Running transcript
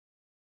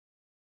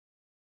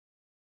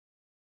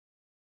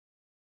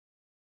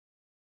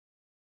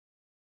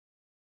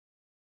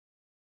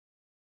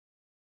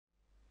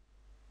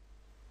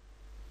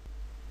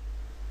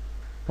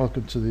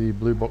Welcome to the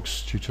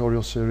BlueBox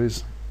tutorial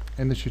series.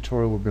 In this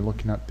tutorial we'll be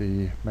looking at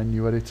the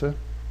menu editor.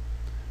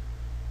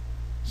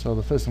 So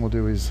the first thing we'll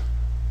do is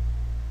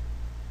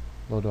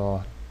load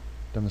our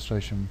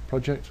demonstration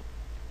project.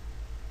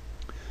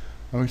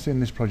 And we see in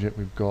this project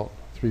we've got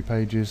 3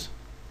 pages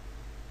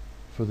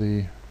for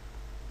the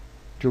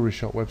jewelry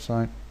shop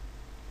website.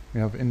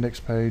 We have index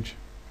page.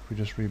 If we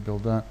just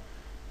rebuild that,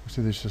 we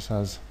see this just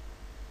has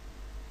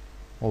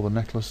all the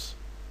necklace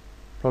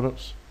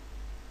products.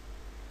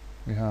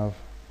 We have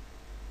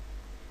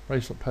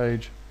bracelet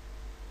page,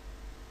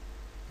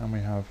 and we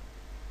have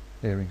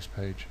earrings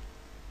page.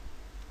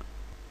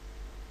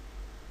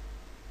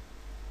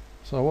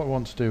 So what we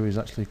want to do is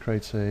actually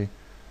create a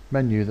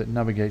menu that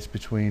navigates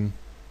between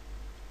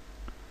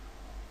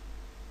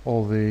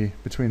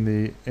between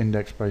the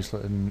index,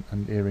 bracelet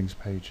and earrings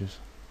pages.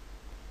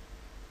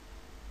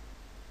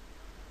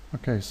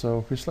 Okay, so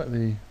if we select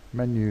the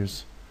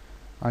menus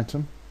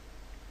item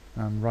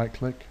and right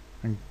click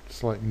and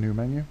select new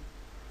menu,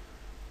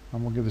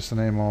 and we'll give this the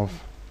name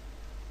of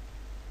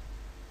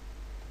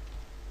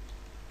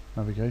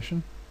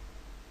navigation.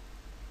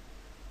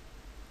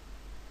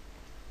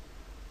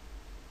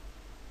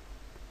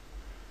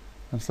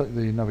 And select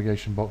the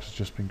navigation box that's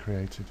just been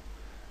created.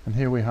 And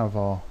here we have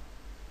our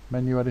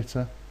menu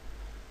editor.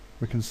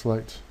 We can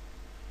select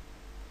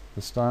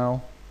the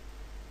style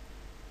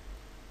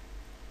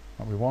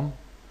that we want.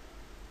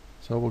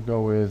 So we'll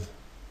go with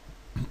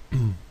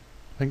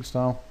pink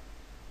style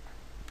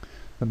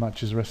that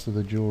matches the rest of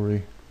the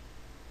jewelry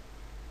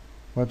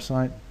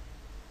website.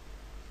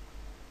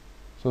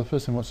 So the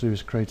first thing we want to do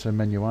is create a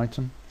menu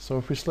item. So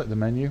if we select the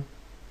menu,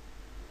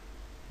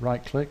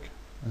 right click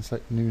and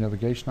select new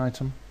navigation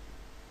item,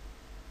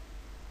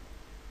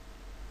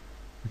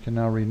 we can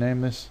now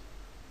rename this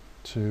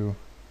to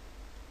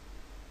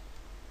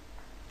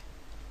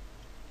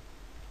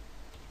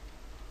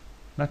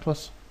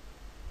necklace,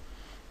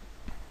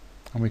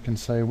 and we can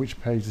say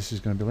which page this is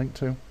going to be linked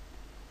to.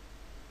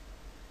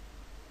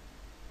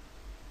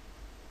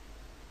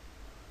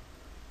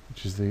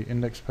 Which is the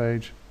index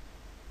page.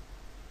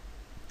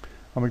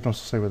 And we can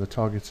also say where the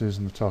target is,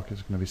 and the target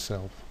is going to be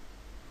self.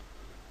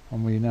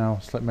 And we now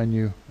select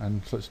menu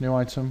and select new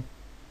item.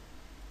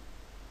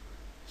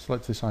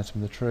 Select this item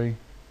in the tree.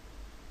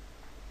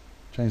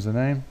 Change the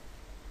name.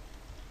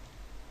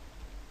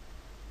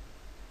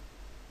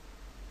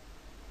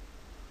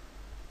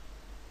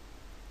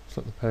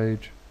 Select the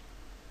page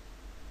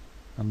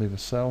and leave a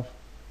self.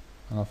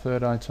 And our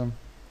third item,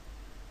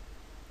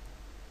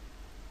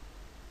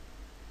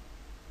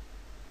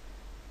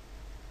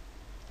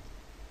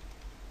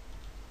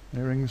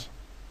 earrings,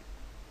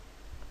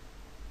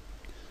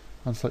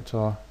 and select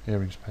our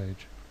earrings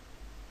page.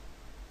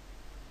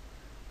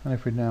 And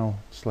if we now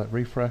select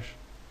refresh,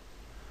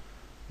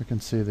 we can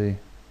see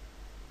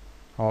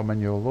how our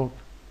menu will look.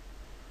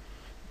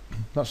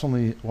 That's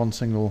only one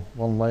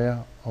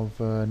layer of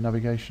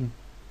navigation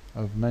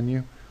of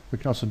menu. We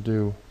can also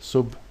do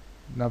sub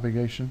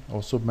navigation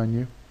or sub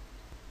menu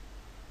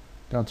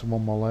down to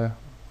one more layer.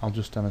 I'll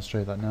just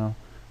demonstrate that now.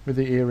 With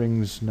the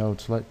earrings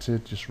node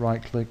selected, just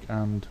right click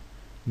and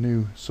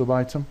new sub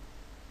item.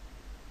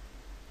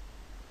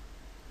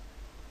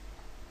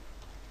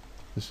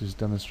 This is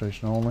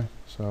demonstration only,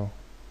 so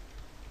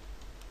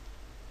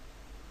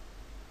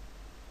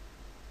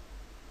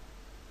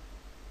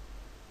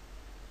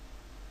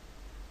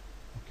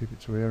I'll keep it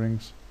to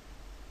earrings.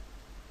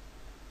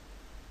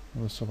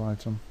 Another sub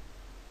item.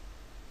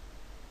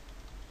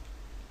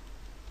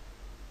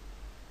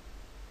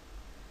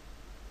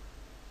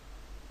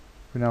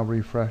 If we now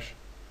refresh,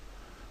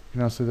 you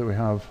can now see that we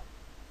have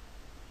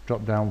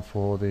drop down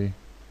for the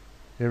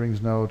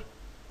earrings node,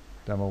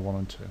 demo 1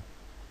 and 2.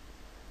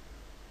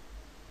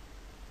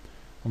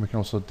 And we can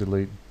also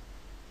delete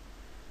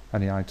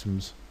any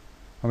items,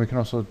 and we can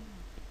also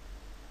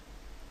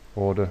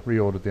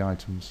reorder the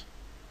items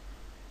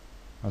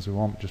as we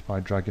want, just by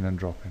dragging and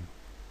dropping.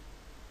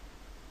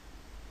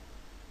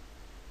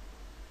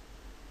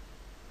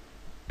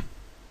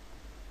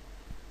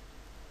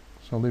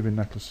 So leaving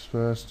necklaces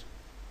first,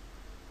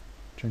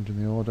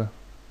 changing the order.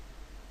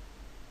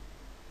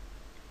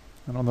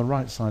 And on the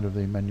right side of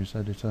the menus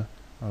editor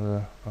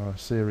are a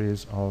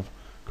series of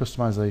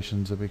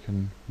customizations that we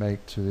can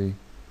make to the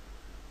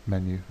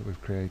menu that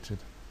we've created.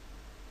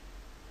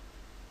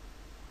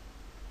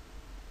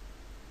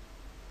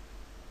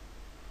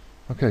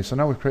 Okay, so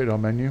now we've created our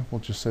menu,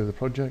 we'll just save the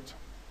project.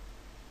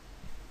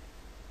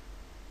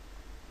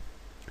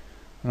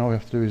 And all we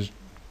have to do is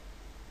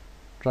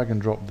drag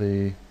and drop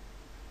the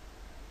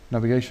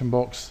navigation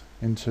box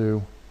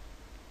into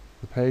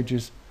the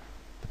pages.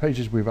 The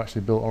pages we've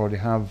actually built already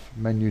have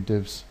menu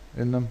divs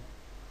in them.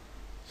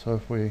 So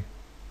if we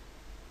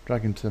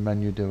drag into the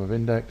menu div of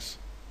index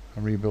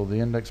and rebuild the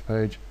index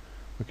page,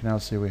 we can now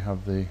see we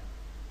have the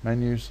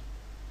menus.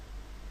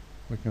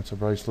 We can go to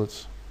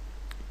bracelets,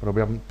 but we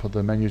haven't put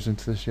the menus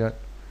into this yet.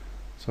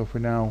 So if we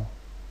now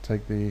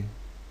take the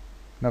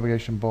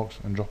navigation box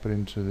and drop it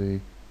into the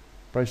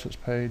bracelets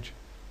page,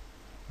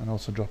 and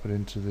also drop it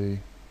into the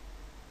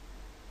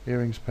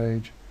earrings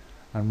page,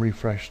 and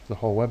refreshed the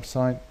whole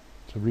website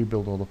to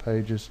rebuild all the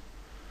pages,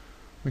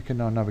 we can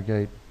now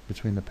navigate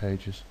between the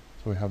pages.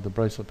 So we have the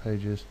bracelet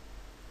pages,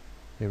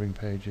 earring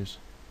pages.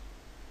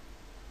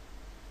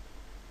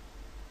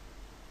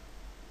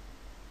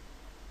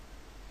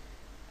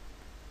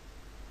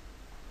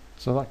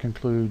 So that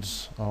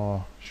concludes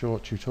our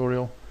short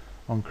tutorial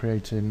on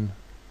creating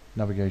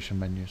navigation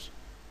menus.